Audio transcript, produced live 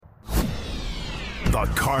The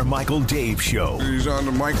Carmichael Dave Show. He's on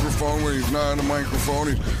the microphone when he's not on the microphone.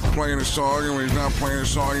 He's playing a song, and when he's not playing a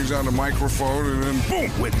song, he's on the microphone, and then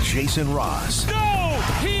boom. With Jason Ross. No,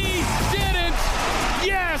 he didn't.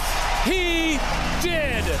 Yes, he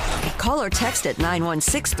did. Call or text at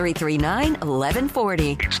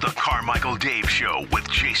 916-339-1140. It's the Carmichael Dave Show with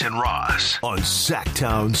Jason Ross on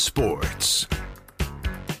Sacktown Sports.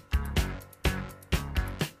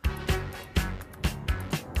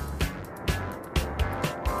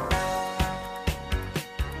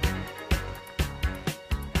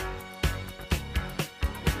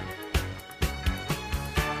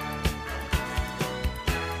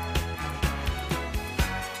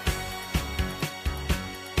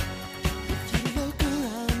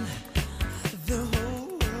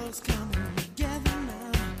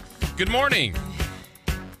 Good morning.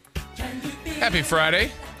 Happy Friday.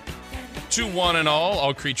 To one and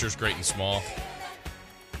all creatures great and small.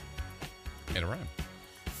 And a rhyme.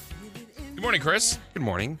 Good morning, Chris. Good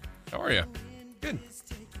morning. How are you? Good.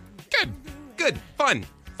 Good. Good. Fun.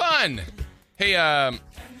 Fun. Hey,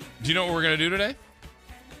 do you know what we're going to do today?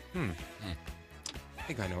 I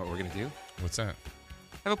think I know what we're going to do. What's that?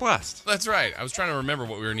 Have a blast. That's right. I was trying to remember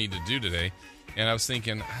what we were need to do today, and I was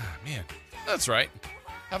thinking, man, that's right.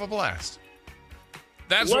 Have a blast.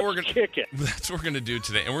 That's what we're gonna kick it. That's what we're gonna do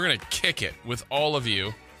today, and we're gonna kick it with all of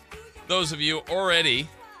you. Those of you already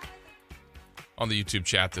on the YouTube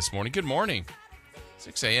chat this morning. Good morning.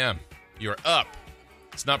 6 a.m. You're up.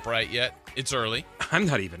 It's not bright yet. It's early. I'm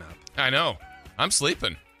not even up. I know. I'm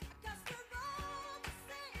sleeping.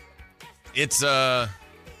 It's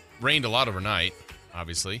rained a lot overnight,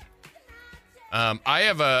 obviously.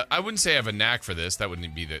 I wouldn't say I have a knack for this. That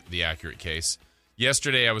wouldn't be the accurate case.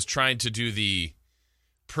 Yesterday, I was trying to do the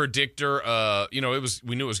predictor. We knew it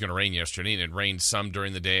was going to rain yesterday, and it rained some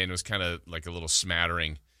during the day, and it was kind of like a little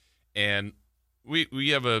smattering. And we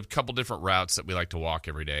have a couple different routes that we like to walk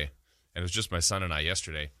every day, and it was just my son and I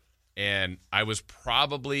yesterday. And I was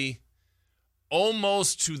probably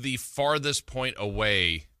almost to the farthest point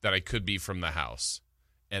away that I could be from the house,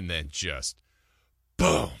 and then just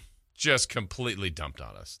boom, just completely dumped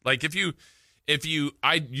on us. Like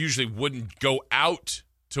I usually wouldn't go out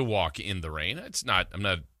to walk in the rain. I'm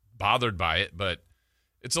not bothered by it, but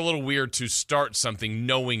it's a little weird to start something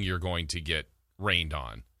knowing you're going to get rained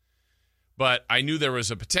on. But I knew there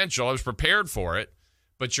was a potential. I was prepared for it,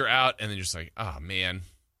 but you're out and then you're just like, oh man,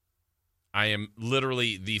 I am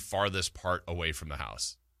literally the farthest part away from the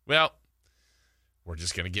house. Well, we're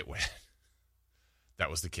just going to get wet. That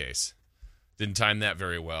was the case. Didn't time that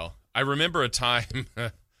very well. I remember a time...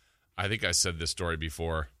 I think I said this story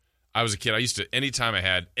before. I was a kid. I used to, anytime I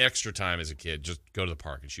had extra time as a kid, just go to the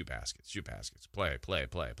park and shoot baskets, play.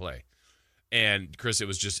 And Chris, it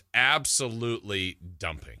was just absolutely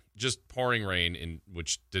dumping, just pouring rain,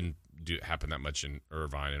 which didn't happen that much in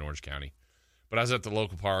Irvine and Orange County. But I was at the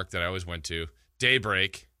local park that I always went to,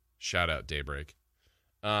 Daybreak. Shout out Daybreak.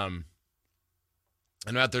 And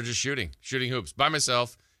I'm out there just shooting hoops by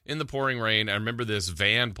myself in the pouring rain. I remember this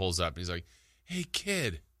van pulls up and he's like, "Hey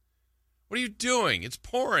kid, what are you doing? It's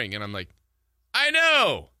pouring." And I'm like, "I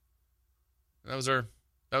know." That was our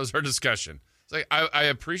discussion. It's like, I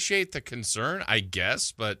appreciate the concern, I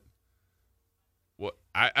guess, but what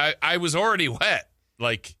I was already wet.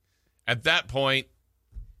 Like at that point.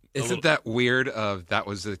 Isn't that weird that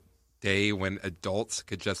was a day when adults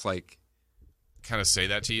could just like kind of say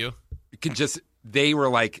that to you? They were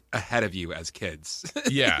like ahead of you as kids.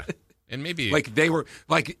 Yeah. And maybe like they were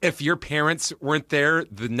like, if your parents weren't there,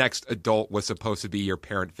 the next adult was supposed to be your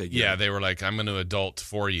parent figure. Yeah, they were like, I'm going to adult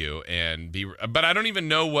for you and be. But I don't even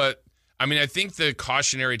know what. I mean, I think the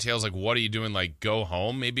cautionary tales, like, what are you doing? Like, go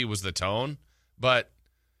home. Maybe was the tone. But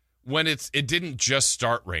when it didn't just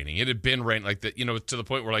start raining, it had been raining like that. To the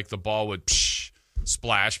point where like the ball would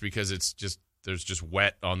splash because there's just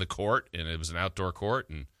wet on the court, and it was an outdoor court,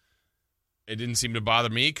 and it didn't seem to bother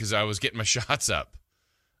me because I was getting my shots up.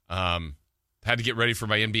 Had to get ready for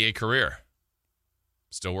my NBA career.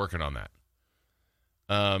 Still working on that.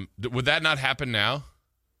 Would that not happen now?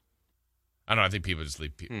 I don't know. I think people just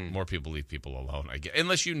leave. More people leave people alone. I guess,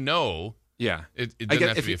 unless you know. Yeah. It doesn't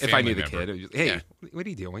have to be a family if I knew the member. kid, it was just, hey, what are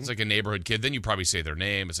you doing? It's like a neighborhood kid. Then you probably say their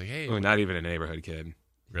name. It's like, hey. Oh, not even a neighborhood kid.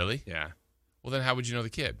 Really? Yeah. Well, then how would you know the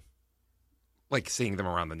kid? Like seeing them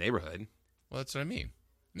around the neighborhood. Well, that's what I mean.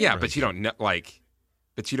 Yeah, but you don't know.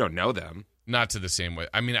 But you don't know them. Not to the same way.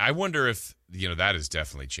 I mean, I wonder if that has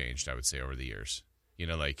definitely changed. I would say over the years.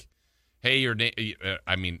 Like, hey, your name.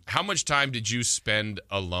 I mean, how much time did you spend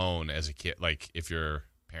alone as a kid? Like, if your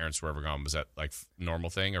parents were ever gone, was that like normal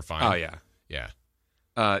thing or fine? Oh yeah, yeah.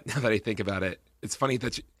 Now that I think about it, it's funny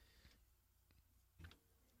that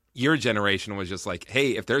your generation was just like,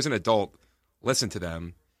 hey, if there's an adult, listen to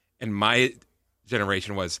them. And my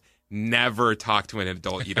generation was never talk to an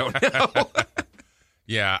adult you don't know.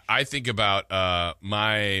 Yeah, I think about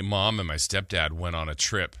my mom and my stepdad went on a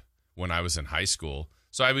trip when I was in high school.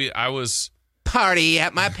 So I was party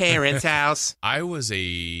at my parents' house. I was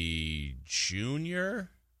a junior.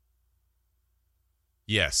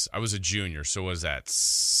 Yes, I was a junior. So was that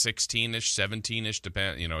 16-ish, 17-ish? It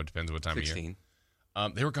depends what time 16. of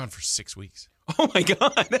year. They were gone for 6 weeks. Oh my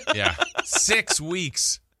God. Yeah, 6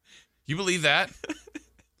 weeks. You believe that?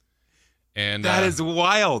 And that is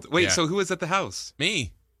wild. Wait, yeah. so who was at the house?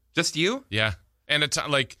 Me. Just you? Yeah. And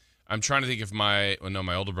I'm trying to think if my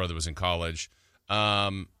older brother was in college.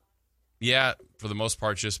 Yeah, for the most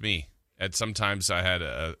part, just me. And sometimes I had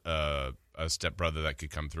a stepbrother that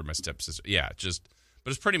could come through, my stepsister. Yeah, but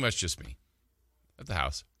it's pretty much just me at the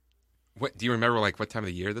house. What do you remember? Like what time of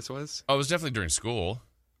the year this was? Oh, it was definitely during school.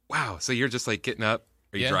 Wow. So you're just like getting up.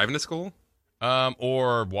 Are you driving to school?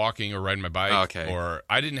 Or walking or riding my bike. Oh, okay. Or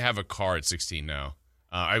I didn't have a car at 16. No.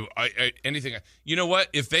 Anything. You know what?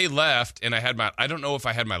 If they left and I don't know if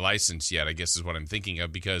I had my license yet, I guess is what I'm thinking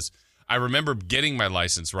of, because I remember getting my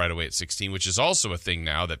license right away at 16, which is also a thing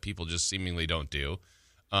now that people just seemingly don't do.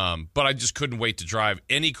 But I just couldn't wait to drive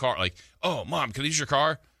any car. Like, oh, Mom, can I use your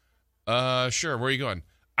car? Sure. Where are you going?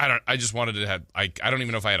 I just wanted to have, I don't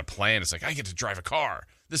even know if I had a plan. It's like, I get to drive a car.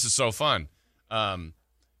 This is so fun.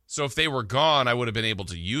 So if they were gone, I would have been able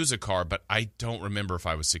to use a car, but I don't remember if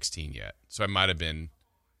I was 16 yet. So I might have been.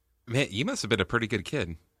 Man, you must have been a pretty good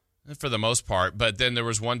kid. For the most part. But then there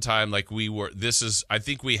was one time, like I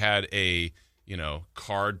think we had a,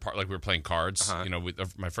 card part, like we were playing cards. Uh-huh.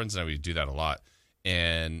 My friends and I, we do that a lot.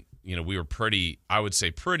 And, we were pretty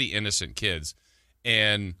innocent kids.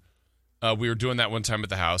 And we were doing that one time at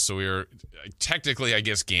the house. So we were technically, I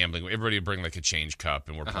guess, gambling. Everybody would bring like a change cup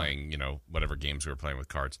and we're playing, whatever games we were playing with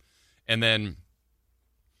cards. And then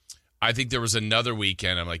I think there was another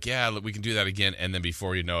weekend. I'm like, yeah, we can do that again. And then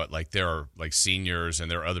before you know it, like there are like seniors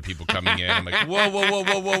and there are other people coming in. I'm like, whoa, whoa, whoa,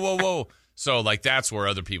 whoa, whoa, whoa, whoa. So like that's where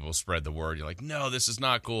other people spread the word. You're like, no, this is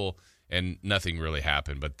not cool. And nothing really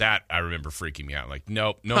happened. But that I remember freaking me out. Like,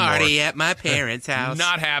 nope, no more. Party at my parents' house.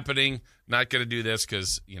 Not happening. Not going to do this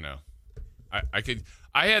because,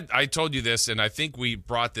 I told you this, and I think we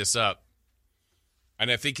brought this up.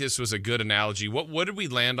 And I think this was a good analogy. What did we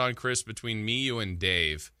land on, Chris, between me, you, and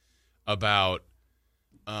Dave about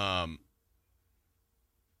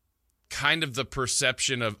kind of the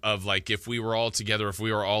perception of like if we were all together, if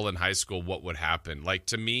we were all in high school, what would happen? Like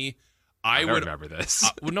to me, I would remember this.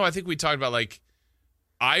 No, I think we talked about like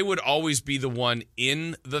I would always be the one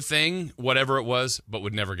in the thing, whatever it was, but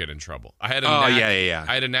would never get in trouble. I had a knack, yeah.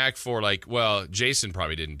 I had a knack for like, well, Jason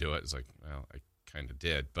probably didn't do it. It's like, well, I kind of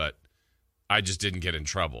did, but I just didn't get in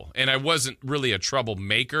trouble. And I wasn't really a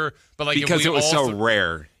troublemaker, but like because it was so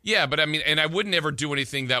rare. Yeah, but I mean, and I would never do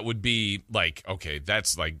anything that would be like, okay,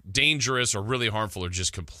 that's like dangerous or really harmful or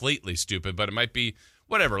just completely stupid, but it might be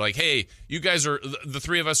whatever, like, hey, you guys are, the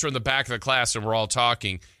three of us are in the back of the class and we're all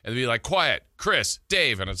talking, and they'd be like, quiet, Chris,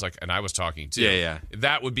 Dave, and it's like, and I was talking too. Yeah.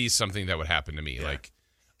 That would be something that would happen to me. Yeah. Like,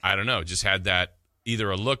 I don't know, just had that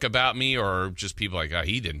either a look about me or just people like, oh,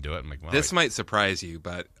 he didn't do it. I'm like, well, this might surprise you,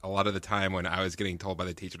 but a lot of the time when I was getting told by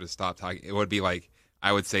the teacher to stop talking, it would be like,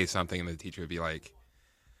 I would say something and the teacher would be like,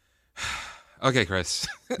 okay, Chris.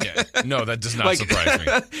 Yeah, no, that does not surprise me.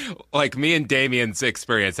 Like me and Damien's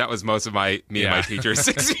experience, that was most of me and my teacher's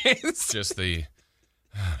experience. Just the,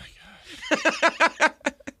 oh my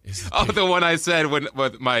God. The one I said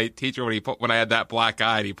with my teacher when I had that black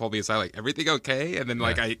eye, and he pulled me aside like, everything okay? And then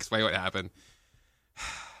I explained what happened.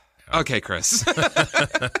 Okay, Chris.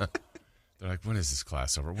 They're like, when is this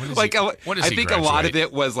class over? When is like, when does I he think graduate? a lot of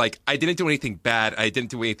it was like, I didn't do anything bad. I didn't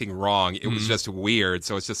do anything wrong. It was just weird.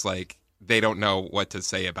 So it's just like, they don't know what to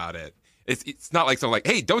say about it. It's not like someone like,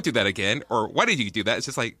 hey, don't do that again. Or why did you do that? It's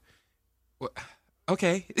just like,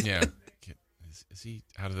 okay. Yeah. Is he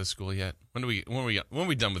out of this school yet? When are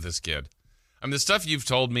we done with this kid? I mean, the stuff you've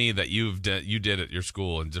told me that you did at your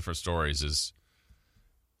school and different stories is,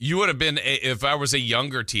 you would have been, if I was a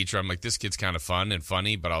younger teacher, I'm like, this kid's kind of fun and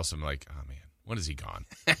funny, but also I'm like, oh man, when is he gone?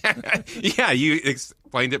 Yeah, you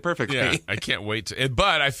explained it perfectly. Yeah, I can't wait to,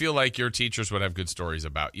 but I feel like your teachers would have good stories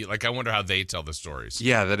about you. Like, I wonder how they tell the stories.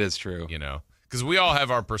 Yeah, that is true. Because we all have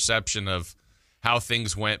our perception of how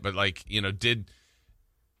things went, but like, I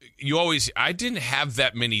didn't have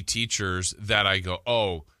that many teachers that I go,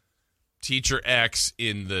 oh, teacher X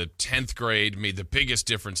in the 10th grade made the biggest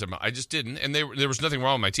difference. I just didn't. And there was nothing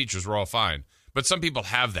wrong with my teachers. We're all fine. But some people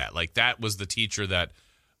have that. Like, that was the teacher that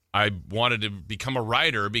I wanted to become a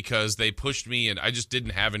writer because they pushed me, and I just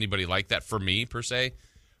didn't have anybody like that for me per se.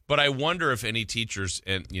 But I wonder if any teachers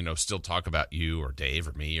and still talk about you or Dave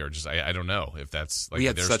or me or just I don't know if that's like we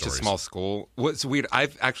had their such stories. a small school. What's weird,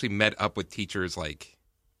 I've actually met up with teachers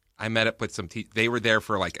I met up with some they were there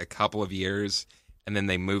for like a couple of years and then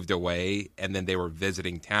they moved away and then they were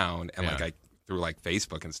visiting town and I through like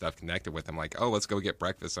Facebook and stuff connected with them like, oh, let's go get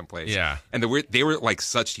breakfast someplace. Yeah. And they were like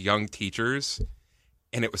such young teachers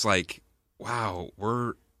and it was like, wow,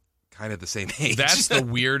 we're kind of the same age. That's the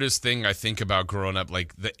weirdest thing I think about growing up.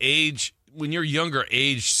 Like the age, when you're younger,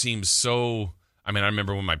 age seems so. I mean, I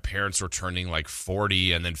remember when my parents were turning like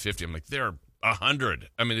 40 and then 50. I'm like, they're 100.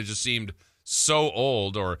 I mean, it just seemed so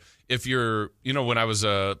old. Or if you're, when I was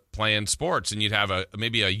playing sports and you'd have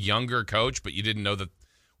maybe a younger coach, but you didn't know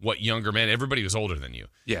what younger man. Everybody was older than you.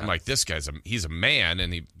 Yeah. I'm like, this guy's he's a man,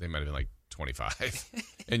 and they might have been like 25,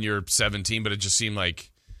 and you're 17. But it just seemed like,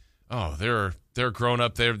 oh, they're grown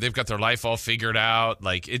up. They've got their life all figured out.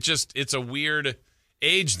 Like it's a weird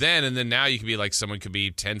age then, and then now you can be like someone could be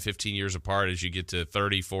 10, 15 years apart as you get to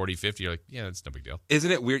 30, 40, 50. You're like, yeah, that's no big deal. Isn't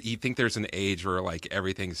it weird? You think there's an age where like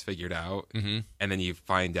everything's figured out, and then you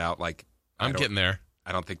find out like I'm getting there.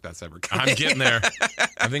 I don't think that's ever coming. I'm getting there.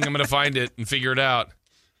 I think I'm going to find it and figure it out.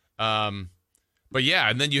 But yeah,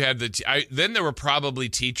 and then you had then there were probably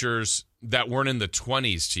teachers that weren't in the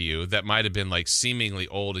 20s to you that might have been like seemingly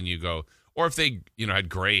old, and you go, or if they had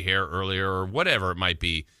gray hair earlier or whatever it might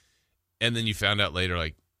be, and then you found out later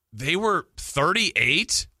like they were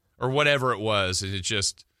 38 or whatever it was, and it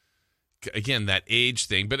just, again, that age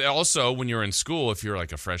thing. But also when you're in school, if you're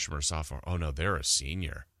like a freshman or sophomore, oh no, they're a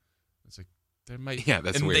senior. It's like they might,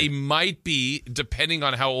 that's and weird. they might be, depending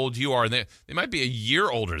on how old you are, they might be a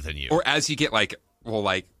year older than you. Or as you get like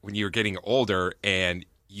when you're getting older and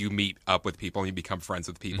you meet up with people and you become friends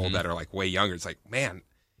with people that are like way younger. It's like, man,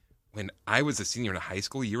 when I was a senior in high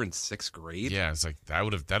school, you were in 6th grade. Yeah, it's like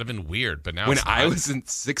that'd have been weird. But now when I was in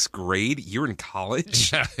 6th grade, you're in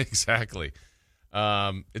college. Yeah, exactly.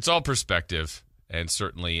 It's all perspective and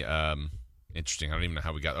certainly interesting. I don't even know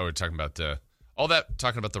how we got. Oh, we're talking about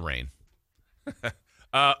talking about the rain.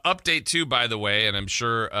 Update too, by the way, and I'm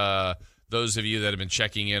sure those of you that have been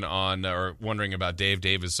checking in on or wondering about Dave.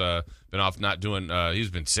 Dave has been off not doing. He's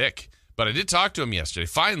been sick, but I did talk to him yesterday.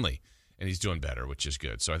 Finally. And he's doing better, which is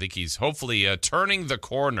good. So I think he's hopefully turning the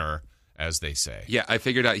corner, as they say. Yeah, I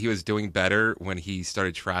figured out he was doing better when he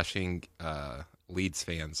started trashing Leeds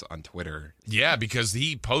fans on Twitter. Yeah, because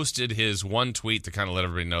he posted his one tweet to kind of let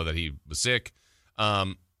everybody know that he was sick.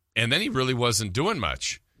 And then he really wasn't doing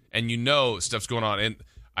much. And stuff's going on. And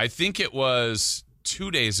I think it was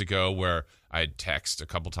 2 days ago where I had texted a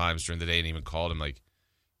couple times during the day and even called him like,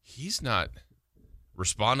 he's not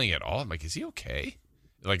responding at all. I'm like, is he okay?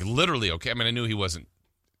 Like literally okay. I mean, I knew he wasn't.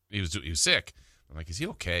 He was sick. I'm like, is he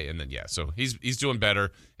okay? And then so he's doing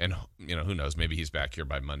better. And who knows? Maybe he's back here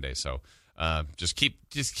by Monday. So just keep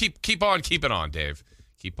on keeping on, Dave.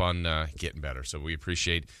 Keep on getting better. So we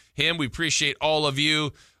appreciate him. We appreciate all of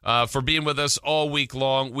you for being with us all week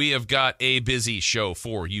long. We have got a busy show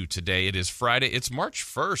for you today. It is Friday. It's March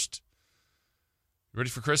 1st.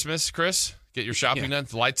 Ready for Christmas, Chris? Get your shopping done.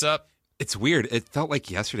 The lights up. It's weird. It felt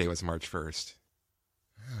like yesterday was March 1st.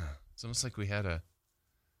 It's almost like we had an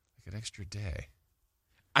extra day.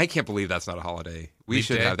 I can't believe that's not a holiday. We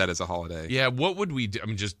should have that as a holiday. Yeah, what would we do? I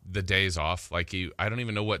mean, just the days off. Like I don't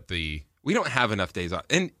even know what we don't have enough days off.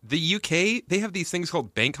 In the UK, they have these things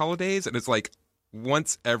called bank holidays, and it's like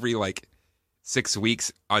once every 6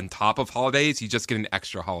 weeks on top of holidays, you just get an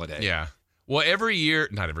extra holiday. Yeah. Well,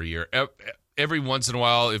 not every year. Every once in a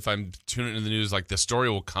while, if I'm tuning into the news, like the story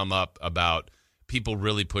will come up about people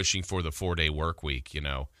really pushing for the 4-day work week,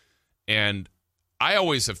 And I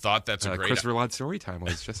always have thought that's a great... Christopher Ladd story time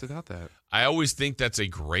was just about that. I always think that's a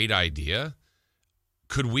great idea.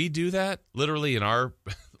 Could we do that literally in our...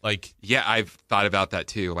 Yeah, I've thought about that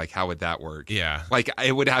too. How would that work? Yeah.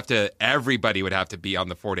 Everybody would have to be on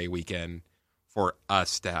the 4-day weekend for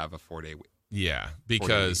us to have a 4-day week. Yeah,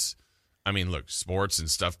 because, I mean, look, sports and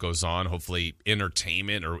stuff goes on. Hopefully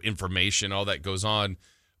entertainment or information, all that goes on.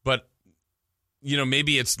 But...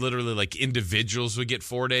 maybe it's literally individuals would get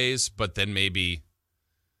 4 days, but then maybe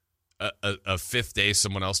a fifth day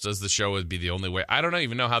someone else does the show would be the only way. I don't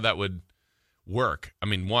even know how that would work. I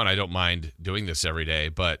mean, one, I don't mind doing this every day,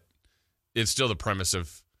 but it's still the premise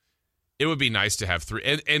of it would be nice to have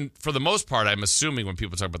 3. And for the most part, I'm assuming when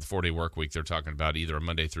people talk about the 4-day work week, they're talking about either a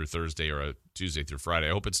Monday through Thursday or a Tuesday through Friday.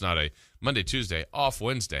 I hope it's not a Monday, Tuesday, off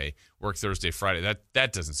Wednesday, work Thursday, Friday.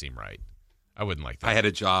 That doesn't seem right. I wouldn't like that. I had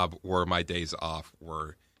a job where my days off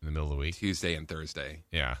were in the middle of the week, Tuesday and Thursday.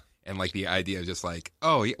 Yeah. And like the idea of just like,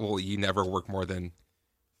 oh, yeah, well, you never work more than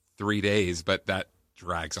 3 days, but that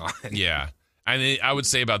drags on. Yeah. And I would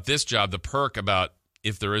say about this job, the perk about,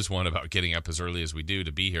 if there is one, about getting up as early as we do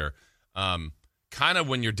to be here, kind of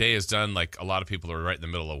when your day is done, like a lot of people are right in the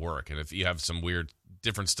middle of work. And if you have some weird,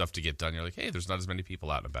 different stuff to get done, you're like, hey, there's not as many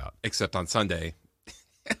people out and about. Except on Sunday.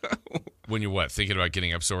 When you're thinking about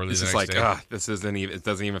getting up so early It's the just next like, day? this isn't even, it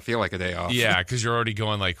doesn't even feel like a day off. Yeah, because you're already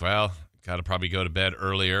going like, well, got to probably go to bed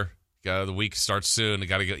earlier. The week starts soon.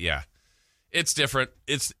 Got to go. Yeah, it's different.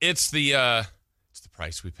 It's the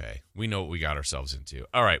price we pay. We know what we got ourselves into.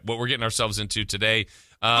 All right, what we're getting ourselves into today.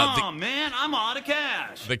 Man, I'm out of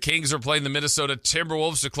cash. The Kings are playing the Minnesota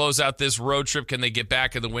Timberwolves to close out this road trip. Can they get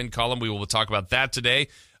back in the win column? We will talk about that today.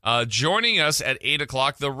 Joining us at 8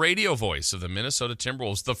 o'clock, the radio voice of the Minnesota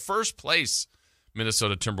Timberwolves, the first place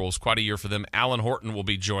Minnesota Timberwolves, quite a year for them. Alan Horton will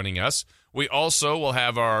be joining us. We also will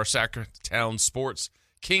have our Sacktown Sports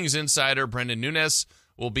Kings insider, Brendan Nunes,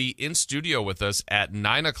 will be in studio with us at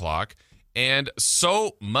 9 o'clock, and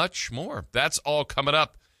so much more. That's all coming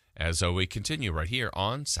up as we continue right here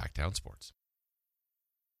on Sacktown Sports.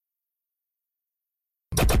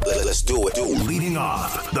 Let's do it. Leading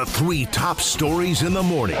off, the 3 top stories in the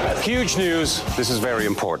morning. Huge news. This is very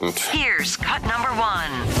important. Here's cut number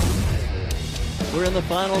 1. We're in the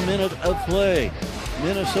final minute of play.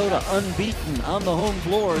 Minnesota unbeaten on the home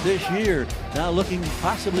floor this year. Now looking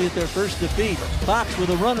possibly at their first defeat. Fox with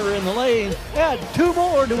a runner in the lane. Add 2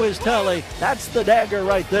 more to his tally. That's the dagger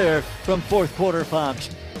right there from fourth quarter Fox.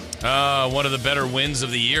 One of the better wins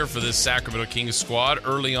of the year for this Sacramento Kings squad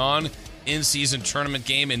early on. In-season tournament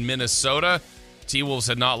game in Minnesota. T-Wolves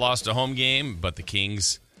had not lost a home game, but the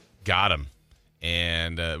Kings got them.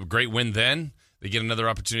 And a great win then. They get another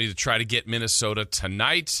opportunity to try to get Minnesota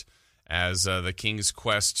tonight as the Kings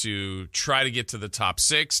quest to try to get to the top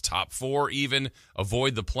 6, top 4 even,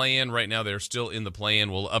 avoid the play-in. Right now they're still in the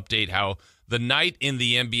play-in. We'll update how the night in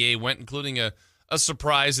the NBA went, including a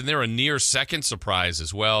surprise, and they're a near second surprise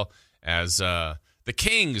as well, as the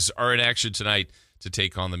Kings are in action tonight to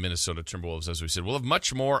take on the Minnesota Timberwolves. As we said, we'll have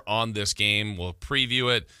much more on this game. We'll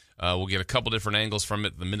preview it. We'll get a couple different angles from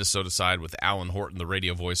it. The Minnesota side with Alan Horton, the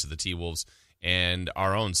radio voice of the T-Wolves, and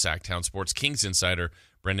our own Sacktown Sports Kings insider,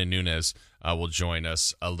 Brendan Nunes, will join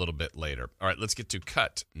us a little bit later. All right, let's get to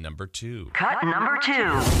cut number 2. Cut number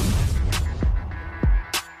 2.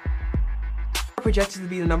 Projected to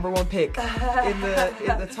be the number 1 pick in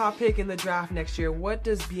the top pick in the draft next year. What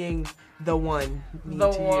does being the one mean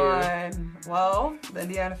to you? Well, the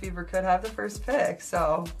Indiana Fever could have the first pick,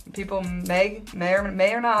 so people may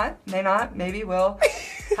or not, maybe will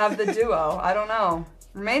have the duo. I don't know.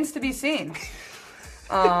 Remains to be seen.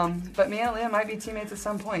 But me and Leah might be teammates at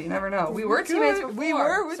some point. You never know. We were teammates before, we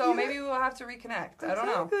were so maybe we'll have to reconnect. I don't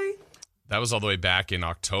know. That was all the way back in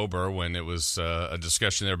October when it was a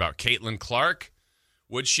discussion there about Caitlin Clark.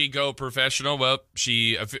 Would she go professional? Well,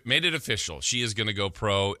 she made it official. She is going to go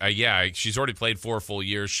pro. She's already played 4 full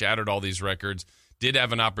years, shattered all these records, did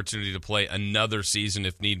have an opportunity to play another season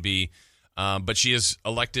if need be, but she is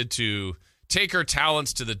elected to take her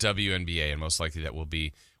talents to the WNBA, and most likely that will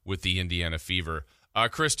be with the Indiana Fever.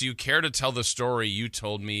 Chris, do you care to tell the story you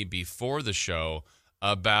told me before the show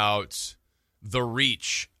about the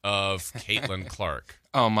reach of Caitlin Clark?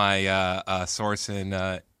 Oh, my source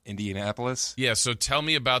in Indianapolis? Yeah, so tell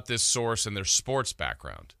me about this source and their sports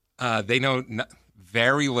background. They know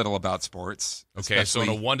very little about sports. Okay, so on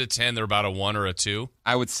a 1 to 10, they're about a 1 or a 2?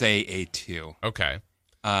 I would say a 2. Okay.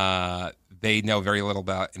 They know very little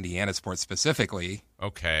about Indiana sports specifically.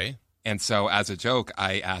 Okay. And so as a joke,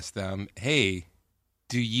 I asked them, hey,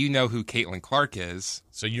 do you know who Caitlin Clark is?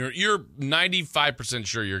 So you're 95%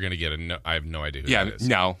 sure you're going to get a no. I have no idea who that is.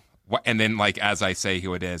 No. And then, like, as I say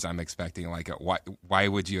who it is, I'm expecting, like, why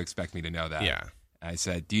would you expect me to know that? Yeah. I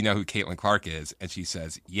said, do you know who Caitlin Clark is? And she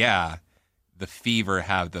says, yeah, the Fever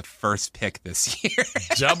have the first pick this year.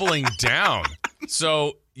 Doubling down.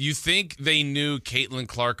 So you think they knew Caitlin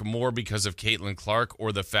Clark more because of Caitlin Clark,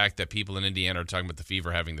 or the fact that people in Indiana are talking about the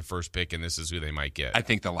Fever having the first pick and this is who they might get? I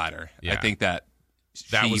think the latter. Yeah. I think that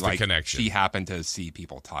was the connection. She happened to see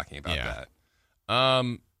people talking about that.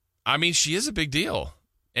 I mean, she is a big deal.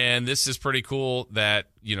 And this is pretty cool that,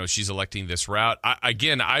 she's electing this route.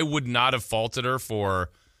 I would not have faulted her for...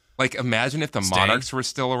 Like, imagine if the Monarchs were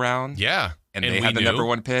still around. Yeah. And they had the number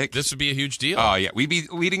 1 pick. This would be a huge deal. Oh, yeah. We'd be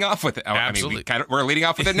leading off with it. Absolutely. I mean, we're leading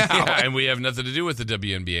off with it now. Yeah, and we have nothing to do with the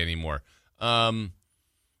WNBA anymore.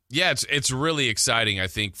 It's really exciting, I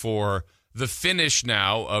think, for the finish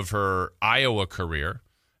now of her Iowa career.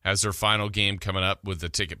 Has her final game coming up with the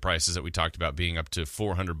ticket prices that we talked about being up to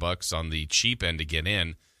 $400 on the cheap end to get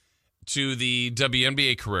in. to the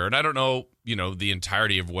WNBA career. And I don't know, the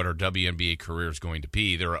entirety of what her WNBA career is going to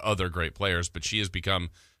be. There are other great players, but she has become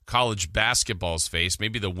college basketball's face,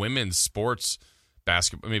 maybe the women's sports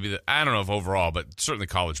basketball, I don't know if overall, but certainly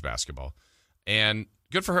college basketball. And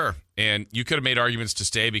good for her. And you could have made arguments to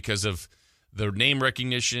stay because of the name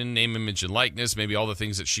recognition, name, image, and likeness, maybe all the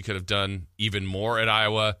things that she could have done even more at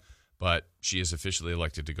Iowa, but she is officially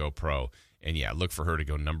elected to go pro. And yeah, look for her to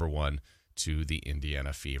go number 1 to the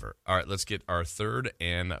Indiana Fever. All right, let's get our third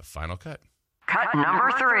and final cut. Cut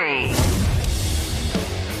number 3.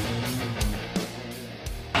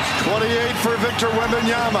 28 for Victor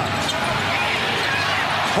Wembanyama.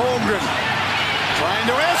 Holmgren trying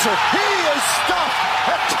to answer. He is stuffed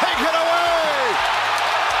and taken away.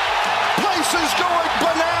 Place is going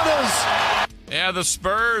bananas. Yeah, the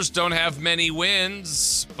Spurs don't have many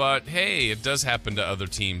wins, but hey, it does happen to other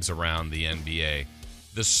teams around the NBA.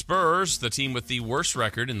 The Spurs, the team with the worst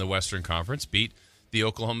record in the Western Conference, beat the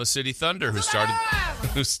Oklahoma City Thunder, who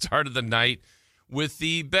started the night with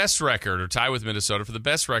the best record, or tie with Minnesota for the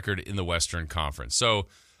best record in the Western Conference. So,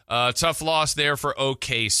 tough loss there for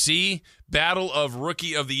OKC. Battle of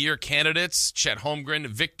Rookie of the Year candidates, Chet Holmgren,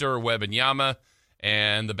 Victor Wembanyama,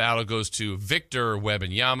 and the battle goes to Victor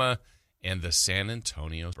Wembanyama and the San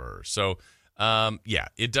Antonio Spurs. So,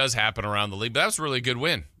 it does happen around the league, but that was a really good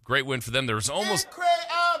win. Great win for them. There was almost...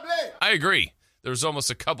 I agree. There was almost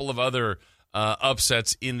a couple of other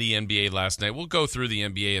upsets in the NBA last night. We'll go through the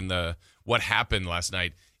NBA and what happened last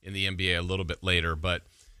night in the NBA a little bit later, but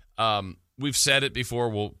we've said it before.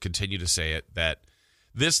 We'll continue to say it, that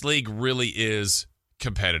this league really is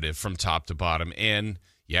competitive from top to bottom. And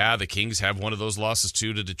yeah, the Kings have one of those losses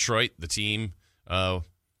too to Detroit, the team,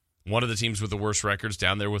 one of the teams with the worst records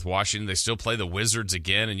down there with Washington. They still play the Wizards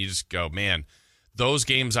again, and you just go, man, those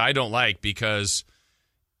games I don't like because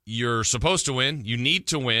you're supposed to win. You need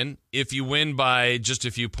to win. If you win by just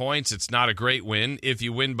a few points, it's not a great win. If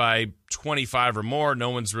you win by 25 or more, no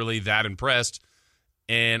one's really that impressed.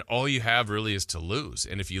 And all you have really is to lose.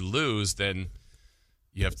 And if you lose, then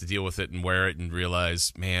you have to deal with it and wear it and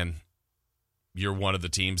realize, man, you're one of the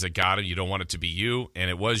teams that got it. You don't want it to be you, and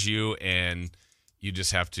it was you, and you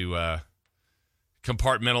just have to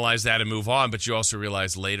compartmentalize that and move on. But you also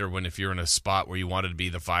realize later, if you're in a spot where you wanted to be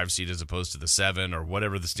the 5 seed as opposed to the 7 or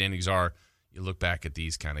whatever the standings are, you look back at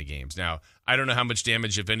these kind of games. Now, I don't know how much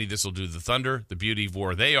damage, if any, this will do to the Thunder. The beauty of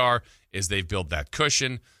where they are is they've built that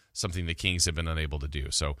cushion, something the Kings have been unable to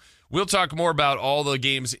do. So we'll talk more about all the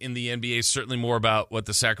games in the NBA, certainly more about what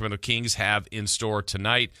the Sacramento Kings have in store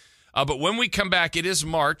tonight. But when we come back, it is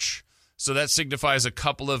March. So that signifies a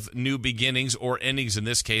couple of new beginnings or endings in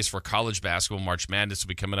this case for college basketball. March Madness will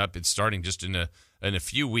be coming up. It's starting just in a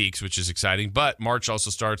few weeks, which is exciting. But March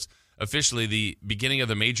also starts officially the beginning of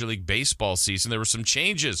the Major League Baseball season. There were some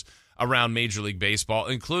changes around Major League Baseball,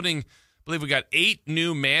 including, I believe we got 8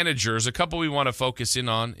 new managers, a couple we want to focus in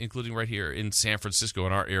on, including right here in San Francisco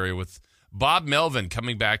in our area with Bob Melvin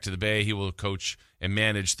coming back to the Bay. He will coach and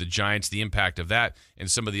manage the Giants, the impact of that, and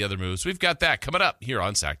some of the other moves. We've got that coming up here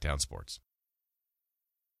on Sacktown Sports.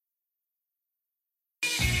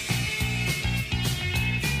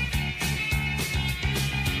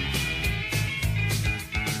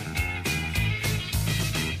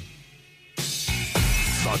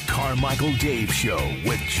 The Carmichael Dave Show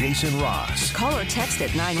with Jason Ross. Call or text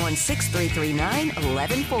at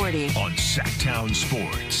 916-339-1140. On Sacktown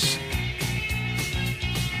Sports.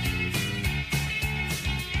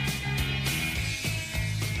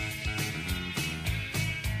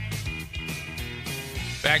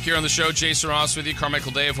 Back here on the show, Jason Ross with you.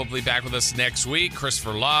 Carmichael Dave, hopefully back with us next week.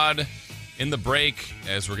 Christopher Laud in the break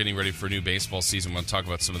as we're getting ready for a new baseball season. I want to talk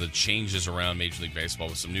about some of the changes around Major League Baseball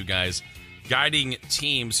with some new guys guiding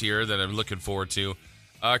teams here that I'm looking forward to.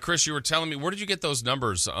 Chris, you were telling me, where did you get those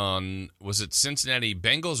numbers on, was it Cincinnati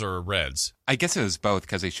Bengals or Reds? I guess it was both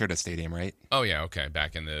because they shared a stadium, right? Oh, yeah, okay.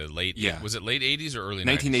 Back in the was it late 80s or early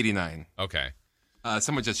 90s? 1989. Okay.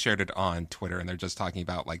 Someone just shared it on Twitter, and they're just talking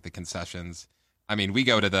about, like, the concessions. I mean, we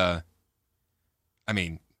go to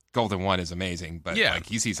Golden One is amazing, but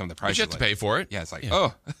like you see some of the prices. But you have to pay for it. Yeah, it's like,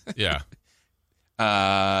 yeah.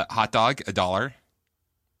 Hot dog, $1.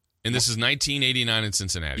 And this is 1989 in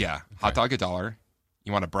Cincinnati. Yeah, hot dog, $1.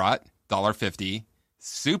 You want a brat, $1.50.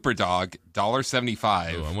 Super dog,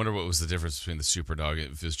 $1.75. Oh, I wonder what was the difference between the super dog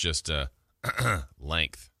if it's just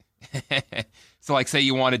length. So, like, say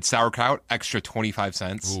you wanted sauerkraut, extra 25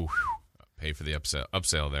 cents. Ooh, pay for the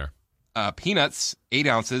upsell there. Peanuts, 8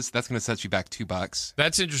 ounces. That's going to set you back $2.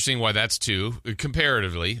 That's interesting why that's 2,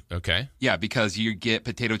 comparatively. Okay. Yeah, because you get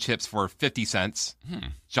potato chips for 50 cents.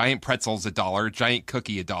 Giant pretzels, $1. Giant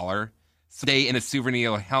cookie, $1. Stay in a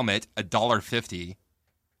souvenir helmet, $1.50.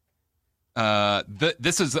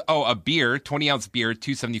 This is a beer, 20-ounce beer,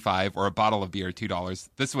 $2.75, or a bottle of beer, $2.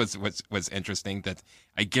 This was interesting that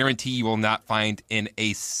I guarantee you will not find in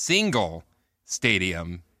a single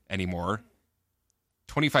stadium anymore.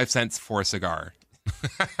 25 cents for a cigar.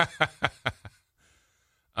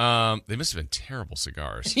 They must have been terrible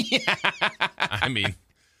cigars. Yeah. I mean,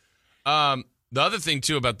 the other thing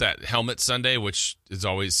too about that helmet Sunday, which is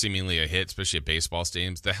always seemingly a hit, especially at baseball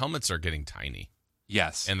stadiums, the helmets are getting tiny.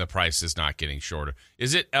 Yes. And the price is not getting shorter.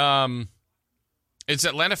 Is it it's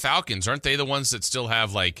Atlanta Falcons, aren't they the ones that still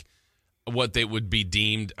have like what they would be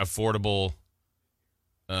deemed affordable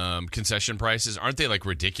concession prices? Aren't they like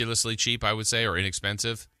ridiculously cheap, I would say, or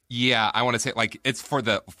inexpensive? Yeah, I want to say like it's for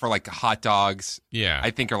like hot dogs. Yeah.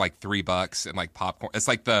 I think are like $3 and like popcorn. It's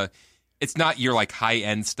like it's not your like high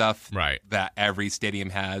end stuff right. that every stadium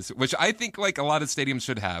has, which I think like a lot of stadiums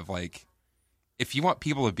should have. Like if you want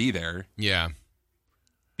people to be there. Yeah.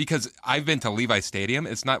 Because I've been to Levi Stadium,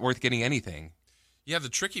 it's not worth getting anything. Yeah, the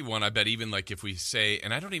tricky one, I bet, even like if we say,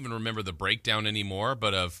 and I don't even remember the breakdown anymore,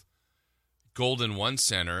 but of Golden One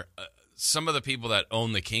Center, some of the people that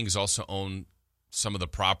own the Kings also own some of the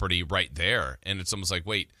property right there. And it's almost like,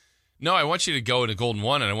 wait, no, I want you to go to Golden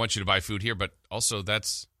One and I want you to buy food here, but also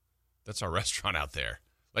that's our restaurant out there.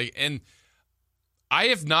 Like, and I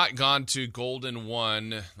have not gone to Golden One,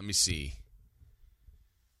 let me see.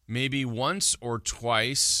 Maybe once or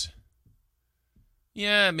twice.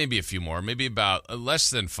 Yeah, maybe a few more. Maybe about less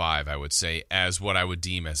than 5, I would say, as what I would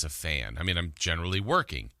deem as a fan. I mean, I'm generally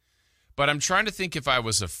working. But I'm trying to think if I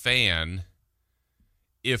was a fan,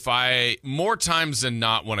 more times than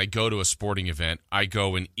not, when I go to a sporting event, I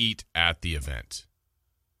go and eat at the event.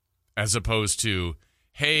 As opposed to,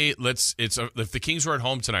 hey, if the Kings were at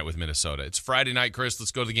home tonight with Minnesota, it's Friday night, Chris,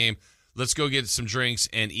 let's go to the game. Let's go get some drinks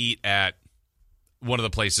and eat at one of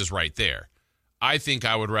the places right there. I think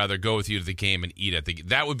I would rather go with you to the game and eat at the game.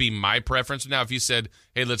 That would be my preference. Now, if you said,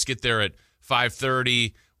 hey, let's get there at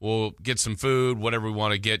 5:30, we'll get some food, whatever we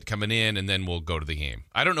want to get coming in, and then we'll go to the game.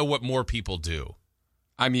 I don't know what more people do.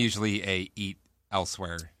 I'm usually a eat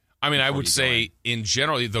elsewhere. I mean, I would say in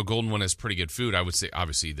general, the Golden One has pretty good food. I would say,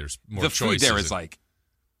 obviously, there's more choices. The food there is like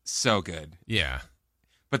so good. Yeah.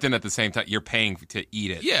 But then at the same time, you're paying to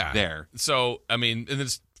eat it there. So, I mean, and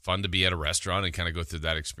it's fun to be at a restaurant and kind of go through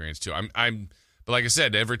that experience too. But like I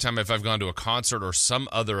said, every time if I've gone to a concert or some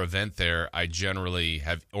other event there, I generally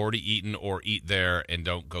have already eaten or eat there and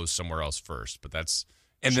don't go somewhere else first. But that's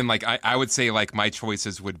then like I would say like my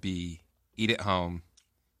choices would be eat at home,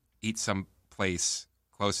 eat someplace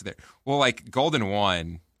close to there. Well, like Golden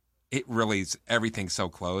One, it really is everything's so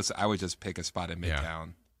close. I would just pick a spot in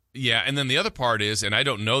Midtown. Yeah, and then the other part is, and I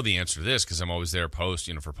don't know the answer to this because I'm always there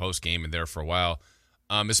for post game and there for a while.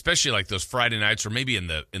 Especially like those Friday nights, or maybe in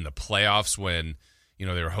the playoffs when they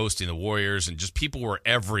were hosting the Warriors and just people were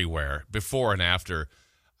everywhere before and after.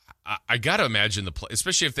 I got to imagine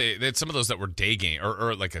especially if they had some of those that were day game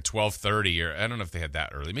or like a 12:30, or I don't know if they had that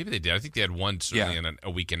early. Maybe they did. I think they had one certainly in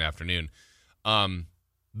a weekend afternoon.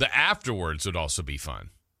 The afterwards would also be fun.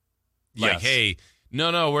 Like, hey,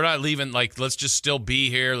 no, we're not leaving. Like, let's just still be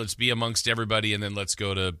here. Let's be amongst everybody, and then let's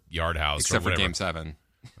go to Yard House. Except or whatever. For Game 7.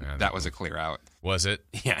 Yeah, that was a clear out. Was it?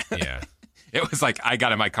 Yeah. Yeah. It was like I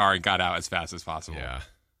got in my car and got out as fast as possible. Yeah.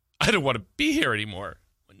 I don't want to be here anymore.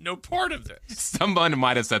 No part of this. Someone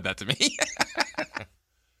might have said that to me.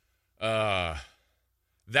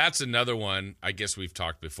 That's another one I guess we've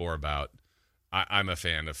talked before about. I'm a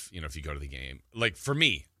fan of, if you go to the game. Like for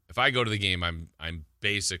me, if I go to the game, I'm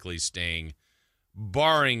basically staying,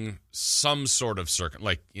 barring some sort of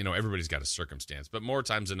everybody's got a circumstance, but more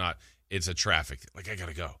times than not, it's a traffic. Like I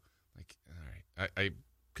gotta go. Like all right, I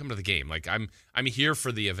come to the game. Like I'm here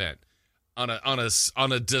for the event. On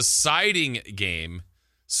a deciding game,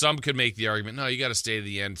 some could make the argument, no, you got to stay to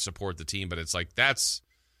the end, support the team. But it's like it's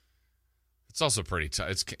also pretty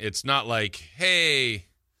tough. It's not like, hey,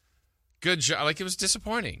 good job. Like it was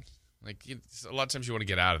disappointing. Like a lot of times you want to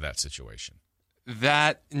get out of that situation.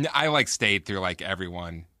 That I stayed through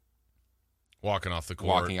everyone. Walking off the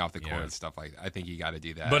court and stuff like that. I think you got to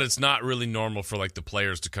do that. But it's not really normal for the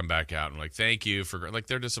players to come back out and thank you for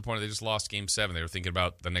they're disappointed. They just lost Game 7. They were thinking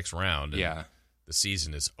about the next round. And the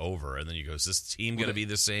season is over, and then you go, is this team going to be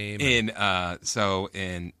the same? So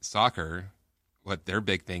in soccer, what their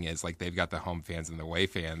big thing is they've got the home fans and the away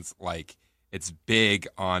fans. It's big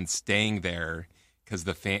on staying there because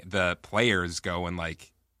the players go and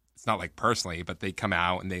it's not personally, but they come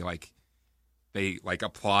out and they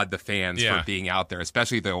applaud the fans for being out there,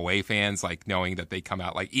 especially the away fans, knowing that they come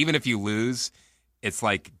out. Even if you lose, it's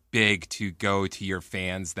big to go to your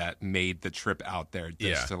fans that made the trip out there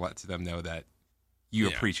just to let them know that you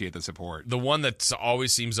appreciate the support. The one that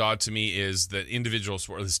always seems odd to me is the individual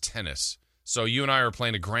sport is tennis. So you and I are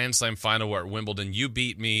playing a Grand Slam final at Wimbledon. You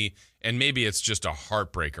beat me, and maybe it's just a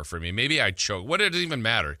heartbreaker for me. Maybe I choke. What does it even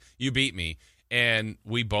matter? You beat me, and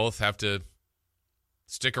we both have to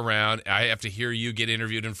stick around. I have to hear you get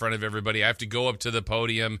interviewed in front of everybody. I have to go up to the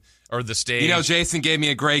podium or the stage. You know, Jason gave me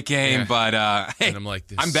a great game, but hey, and I'm like,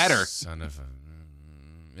 this I'm better. Son of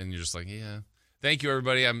a... And you're just like, yeah. Thank you,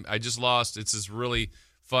 everybody. I just lost. It's just really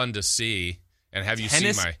fun to see and have you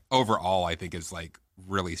see my overall. I think is like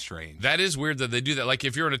really strange. That is weird that they do that. Like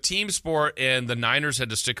if you're in a team sport and the Niners had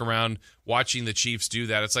to stick around watching the Chiefs do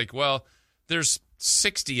that, it's like, well, there's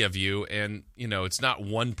 60 of you, and it's not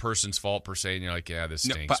one person's fault per se. And you're like, yeah, this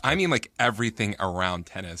stinks. No, but I mean, like everything around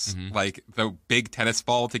tennis, like the big tennis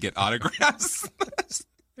ball to get autographs.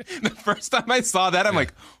 The first time I saw that, I'm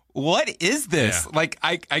like, what is this? Yeah. Like,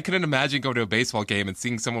 I couldn't imagine going to a baseball game and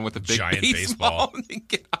seeing someone with a big giant baseball.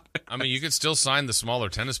 I mean, you could still sign the smaller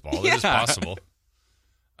tennis ball. It is possible.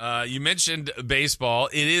 You mentioned baseball.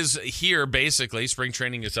 It is here, basically. Spring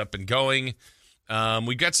training is up and going.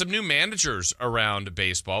 We've got some new managers around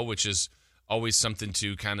baseball, which is always something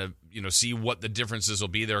to kind of, see what the differences will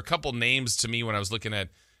be. There are a couple names to me when I was looking at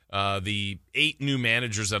the 8 new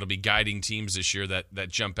managers that'll be guiding teams this year that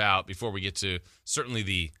jump out before we get to certainly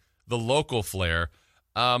the local flair.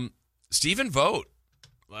 Stephen Vogt,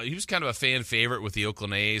 he was kind of a fan favorite with the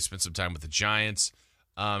Oakland A's, spent some time with the Giants.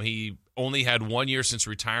 He only had 1 year since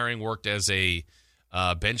retiring, worked as a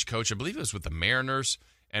bench coach. I believe it was with the Mariners,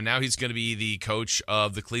 and now he's going to be the coach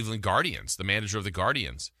of the Cleveland Guardians, the manager of the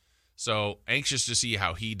Guardians. So anxious to see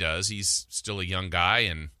how he does. He's still a young guy,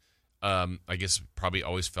 and I guess probably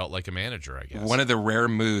always felt like a manager, I guess. One of the rare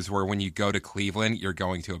moves where when you go to Cleveland, you're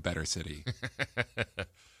going to a better city.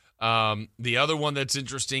 The other one that's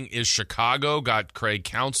interesting is Chicago got Craig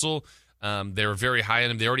Counsell. They were very high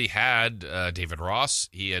on him. They already had David Ross.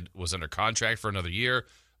 He was under contract for another year,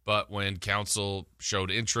 but when Counsell showed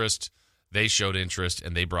interest, they showed interest,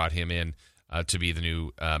 and they brought him in to be the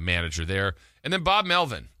new manager there. And then Bob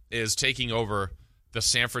Melvin is taking over the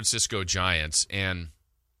San Francisco Giants, and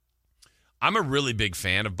I'm a really big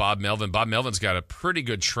fan of Bob Melvin. Bob Melvin's got a pretty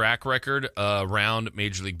good track record around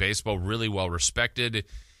Major League Baseball, really well respected.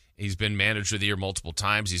 He's been manager of the year multiple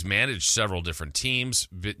times. He's managed several different teams,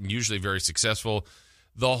 usually very successful.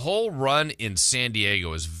 The whole run in San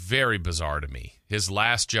Diego is very bizarre to me. His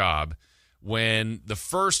last job, when the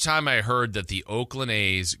first time I heard that the Oakland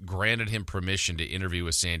A's granted him permission to interview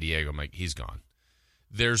with San Diego, I'm like, he's gone.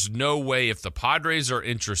 There's no way if the Padres are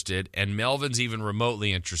interested and Melvin's even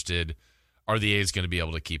remotely interested, are the A's going to be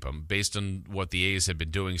able to keep him? Based on what the A's have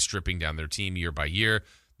been doing, stripping down their team year by year,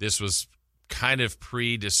 this was kind of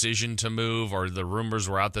pre-decision to move, or the rumors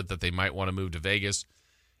were out that they might want to move to Vegas.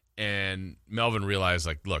 And Melvin realized,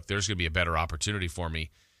 like, look, there's going to be a better opportunity for me.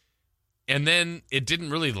 And then it didn't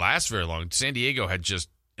really last very long. San Diego had just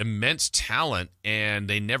immense talent, and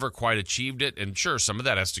they never quite achieved it. And sure, some of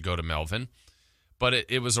that has to go to Melvin. But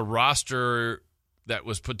it was a roster that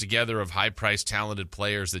was put together of high-priced, talented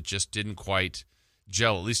players that just didn't quite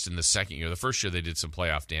gel, at least in the second year. The first year they did some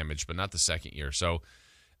playoff damage, but not the second year. So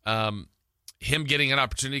him getting an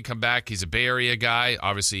opportunity to come back, he's a Bay Area guy.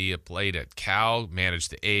 Obviously, he played at Cal,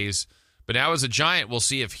 managed the A's. But now as a Giant, we'll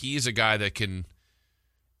see if he's a guy that can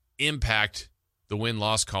impact the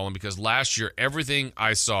win-loss column, because last year, everything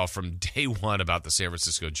I saw from day one about the San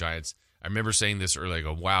Francisco Giants, I remember saying this earlier, I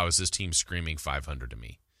go, wow, is this team screaming 500 to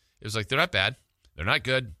me? It was like, they're not bad. They're not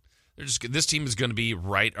good. They're just, this team is going to be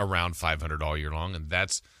right around 500 all year long, and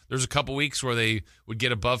there's a couple weeks where they would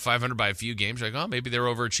get above 500 by a few games. Like, oh, maybe they're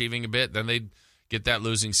overachieving a bit. Then they'd get that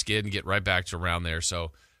losing skid and get right back to around there.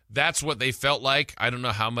 So that's what they felt like. I don't know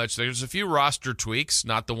how much. There's a few roster tweaks,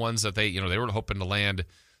 not the ones that they were hoping to land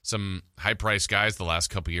some high-priced guys the last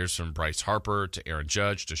couple years, from Bryce Harper to Aaron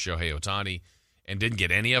Judge to Shohei Ohtani, and didn't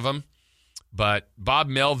get any of them. But Bob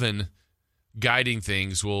Melvin guiding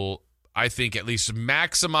things will, I think, at least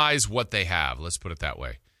maximize what they have. Let's put it that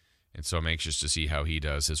way. And so I'm anxious to see how he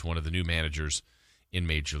does as one of the new managers in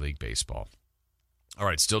Major League Baseball. All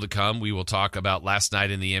right, still to come, we will talk about last night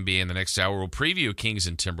in the NBA in the next hour. We'll preview Kings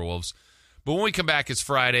and Timberwolves. But when we come back, it's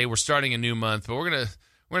Friday. We're starting a new month, but we're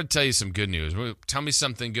gonna tell you some good news. Tell me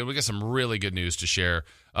something good. We got some really good news to share.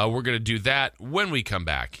 We're going to do that when we come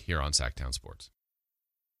back here on Sacktown Sports.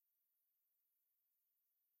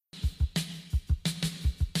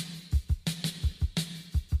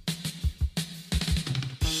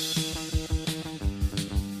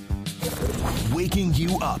 waking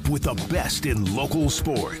you up with the best in local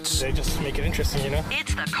sports. They just make it interesting, you know?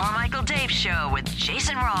 It's the Carmichael Dave Show with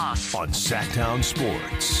Jason Ross on Sacktown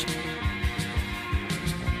Sports.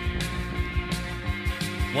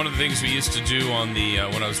 One of the things we used to do on the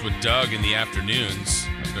when I was with Doug in the afternoons,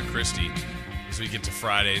 Doug Christie, as we get to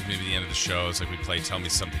Fridays, maybe the end of the show, it's like we play Tell Me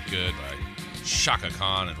Something Good by Shaka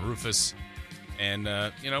Khan and Rufus. And,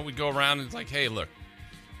 we'd go around and it's like, hey, look,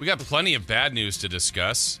 we got plenty of bad news to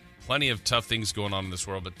discuss, plenty of tough things going on in this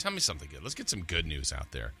world, but tell me something good. Let's get some good news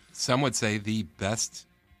out there. Some would say the best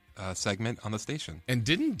segment on the station. And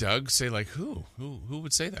didn't Doug say, like, who? Who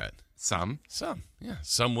would say that? Some. Yeah.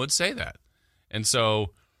 Some would say that. And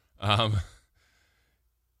so,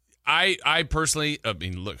 I personally,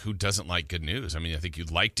 look, who doesn't like good news? I mean, I think you'd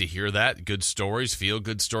like to hear that. Good stories, feel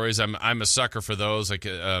good stories. I'm a sucker for those, like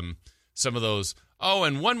some of those. Oh,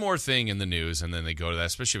 and one more thing in the news, and then they go to that,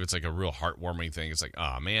 especially if it's like a real heartwarming thing. It's like,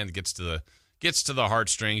 oh man, it gets to the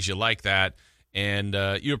heartstrings. You like that, and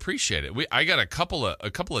you appreciate it. I got a couple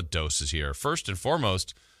of doses here. First and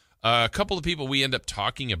foremost, a couple of people we end up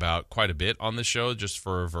talking about quite a bit on the show, just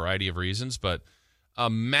for a variety of reasons. But a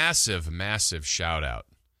massive shout out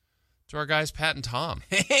to our guys Pat and Tom.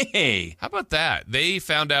 Hey, how about that? They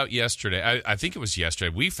found out yesterday. I think it was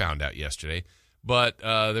yesterday. We found out yesterday. But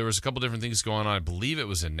there was a couple different things going on. I believe it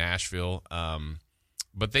was in Nashville.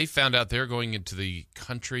 But they found out they're going into the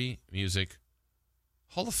Country Music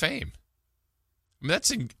Hall of Fame. I mean,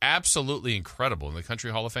 that's absolutely incredible in the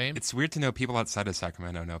Country Hall of Fame. It's weird to know people outside of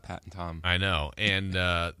Sacramento know Pat and Tom. I know. And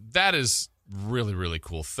that is really, really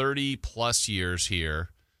cool. 30-plus years here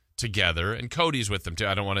together. And Cody's with them, too.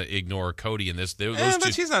 I don't want to ignore Cody in this.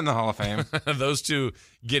 But she's not in the Hall of Fame. Those two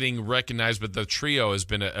getting recognized, but the trio has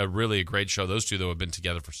been a really great show. Those two, though, have been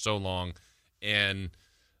together for so long. And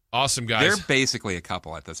awesome guys. They're basically a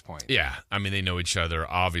couple at this point. Yeah. I mean, they know each other,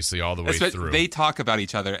 obviously, all the way through. They talk about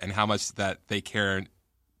each other and how much that they care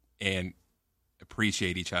and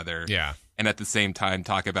appreciate each other. Yeah. And at the same time,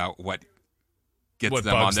 talk about what gets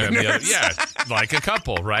them on their nerves. Yeah, like a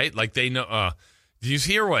couple, right? Like they know, did you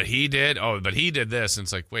hear what he did? Oh, but he did this. And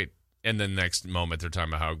it's like, wait. And then next moment, they're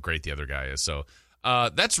talking about how great the other guy is. So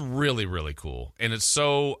that's really, really cool. And it's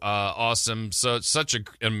so awesome. So it's such an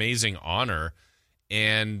amazing honor.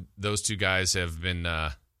 And those two guys have been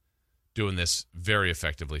doing this very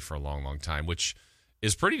effectively for a long, long time, which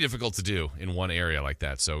is pretty difficult to do in one area like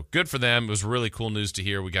that. So good for them. It was really cool news to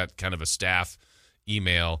hear. We got kind of a staff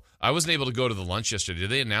email. I wasn't able to go to the lunch yesterday.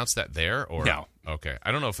 Did they announce that there? Or no. Okay.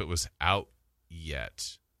 I don't know if it was out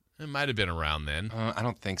yet. It might have been around then. I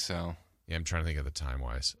don't think so. Yeah, I'm trying to think of the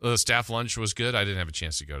time-wise. The staff lunch was good. I didn't have a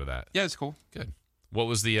chance to go to that. Yeah, it's cool. Good. What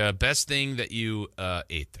was the best thing that you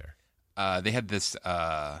ate there? They had this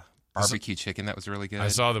barbecue chicken that was really good. I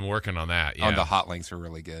saw them working on that. Yeah. Oh, the hot links were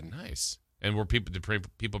really good. Nice. And did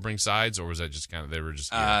people bring sides, or was that just kind of they were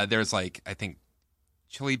just? There's like I think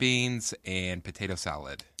chili beans and potato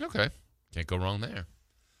salad. Okay, can't go wrong there.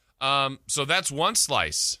 So that's one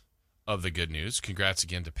slice of the good news. Congrats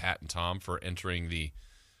again to Pat and Tom for entering the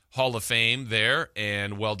Hall of Fame there,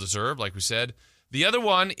 and well-deserved, like we said. The other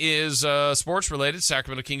one is sports-related,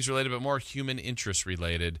 Sacramento Kings-related, but more human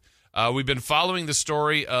interest-related. We've been following the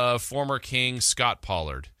story of former King Scott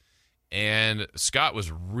Pollard, and Scott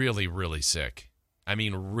was really, really sick. I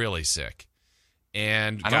mean, really sick.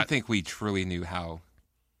 And I don't think we truly knew how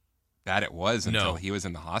bad it was until he was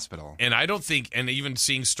in the hospital. And I don't think, and even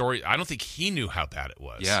seeing story, I don't think he knew how bad it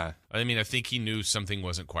was. Yeah. I mean, I think he knew something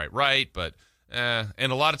wasn't quite right, but, and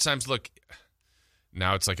a lot of times, look,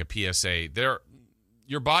 now it's like a PSA.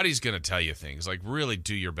 Your body's going to tell you things. Like, really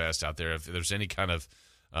do your best out there. If there's any kind of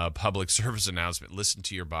public service announcement, listen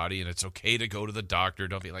to your body, and it's okay to go to the doctor.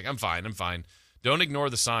 Don't be like, I'm fine. Don't ignore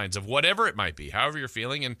the signs of whatever it might be, however you're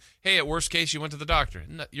feeling. And, hey, at worst case, you went to the doctor.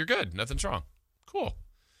 You're good. Nothing's wrong. Cool.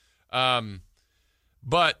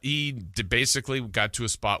 But he basically got to a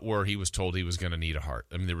spot where he was told he was going to need a heart.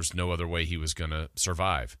 I mean, there was no other way he was going to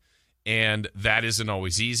survive. And that isn't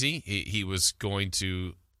always easy. He was going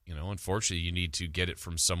to, unfortunately, you need to get it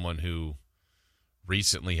from someone who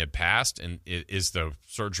recently had passed. And is the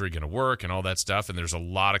surgery going to work and all that stuff? And there's a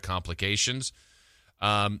lot of complications.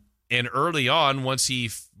 And early on, once he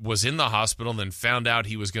was in the hospital and then found out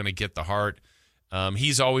he was going to get the heart,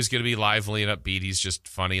 he's always going to be lively and upbeat. He's just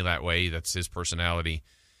funny that way. That's his personality.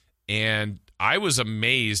 And I was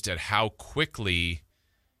amazed at how quickly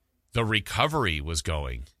the recovery was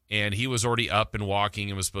going. And he was already up and walking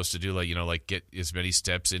and was supposed to do like get as many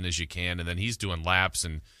steps in as you can. And then he's doing laps.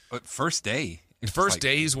 But first day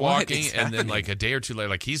he's walking, and then like a day or two later,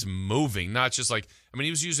 like he's moving, not just like, he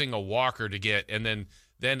was using a walker to get, and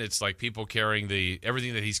then it's like people carrying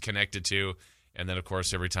everything that he's connected to. And then, of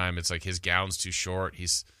course, every time it's like his gown's too short,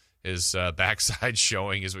 his backside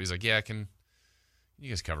showing is what he's like, yeah, can you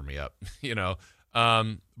guys cover me up,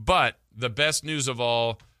 But the best news of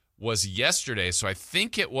all was yesterday. So I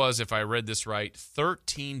think it was, if I read this right,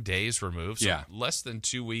 13 days removed. So less than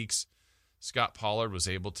 2 weeks, Scott Pollard was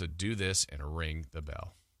able to do this and ring the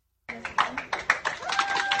bell.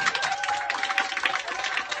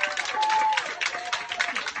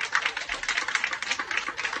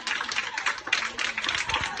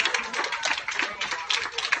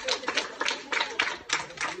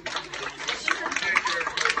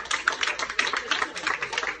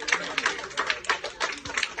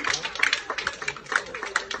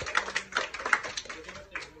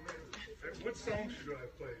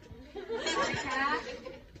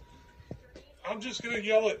 I'm just going to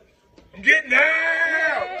yell it. I'm getting out!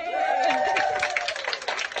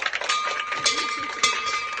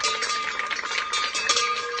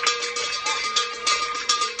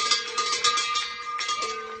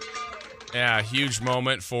 Yeah, huge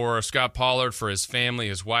moment for Scott Pollard, for his family,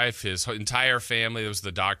 his wife, his entire family. It was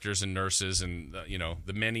the doctors and nurses and,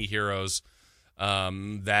 the many heroes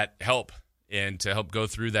that help and to help go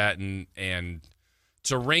through that. And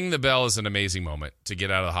to ring the bell is an amazing moment to get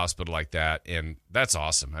out of the hospital like that. And that's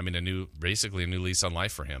awesome. I mean, basically a new lease on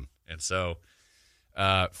life for him. And so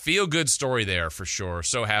feel good story there for sure.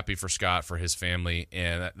 So happy for Scott, for his family.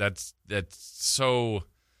 And that's so,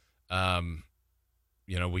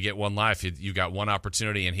 we get one life. You got one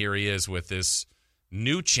opportunity, and here he is with this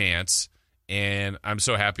new chance. And I'm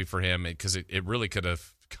so happy for him because it really could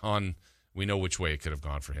have gone. We know which way it could have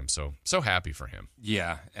gone for him. So happy for him.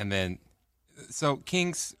 Yeah. And then, so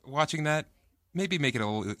Kings, watching that, maybe make it a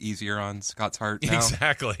little easier on Scott's heart now.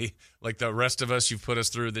 Exactly. Like the rest of us you've put us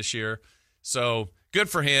through this year. So good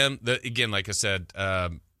for him. Again, like I said,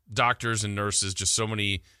 doctors and nurses, just so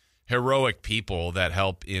many heroic people that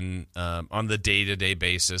help on the day-to-day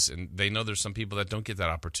basis. And they know there's some people that don't get that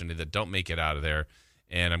opportunity, that don't make it out of there.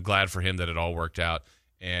 And I'm glad for him that it all worked out.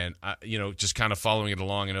 And, just kind of following it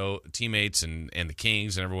along, teammates and the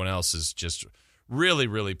Kings and everyone else is just really,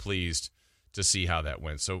 really pleased to see how that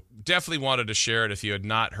went. So definitely wanted to share it. If you had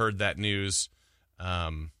not heard that news,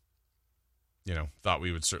 thought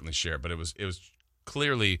we would certainly share it. But it was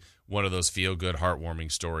clearly one of those feel-good,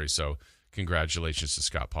 heartwarming stories. So congratulations to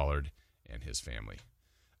Scott Pollard and his family.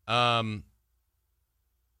 I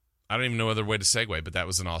don't even know other way to segue, but that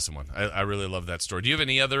was an awesome one. I really love that story. Do you have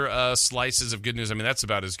any other slices of good news? I mean, that's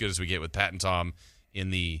about as good as we get with Pat and Tom in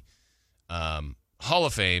the Hall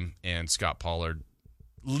of Fame and Scott Pollard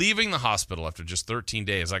leaving the hospital after just 13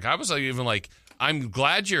 days. Like, I was even like, I'm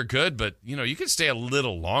glad you're good, but, you could stay a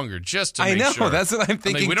little longer just to make sure. I know, that's what I'm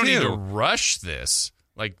thinking, we don't need to rush this.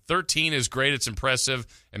 Like, 13 is great, it's impressive,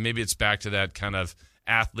 and maybe it's back to that kind of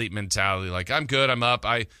athlete mentality. Like, I'm good, I'm up,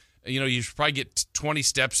 you should probably get 20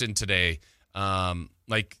 steps in today. We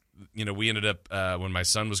ended up, when my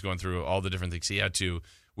son was going through all the different things he had to,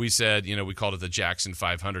 we said, we called it the Jackson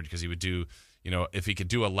 500 because he would do, if he could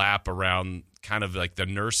do a lap around kind of like the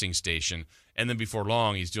nursing station, and then before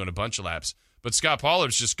long, he's doing a bunch of laps. But Scott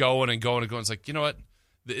Pollard's just going and going and going. It's like, you know what?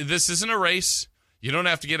 This isn't a race. You don't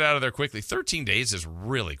have to get out of there quickly. 13 days is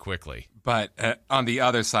really quickly. But on the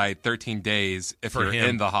other side, 13 days, if you're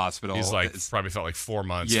in the hospital. He's like, probably felt like 4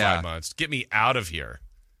 months, 5 months. Get me out of here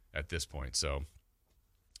at this point. So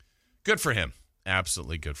good for him.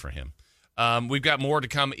 Absolutely good for him. We've got more to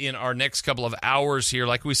come in our next couple of hours here.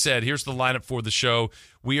 Like we said, here's the lineup for the show.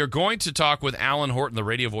 We are going to talk with Alan Horton, the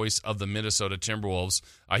radio voice of the Minnesota Timberwolves.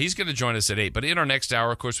 He's going to join us at 8. But in our next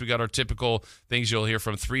hour, of course, we got our typical things you'll hear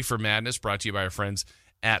from 3 for Madness, brought to you by our friends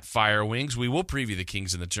at Fire Wings. We will preview the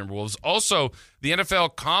Kings and the Timberwolves. Also, the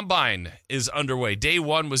NFL Combine is underway. Day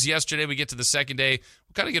 1 was yesterday. We get to the second day.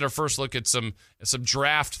 We'll kind of get our first look at some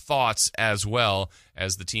draft thoughts as well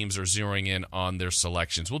as the teams are zeroing in on their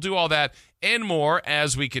selections. We'll do all that and more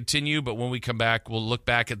as we continue, but when we come back, we'll look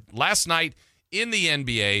back at last night in the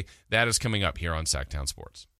NBA. That is coming up here on Sacktown Sports.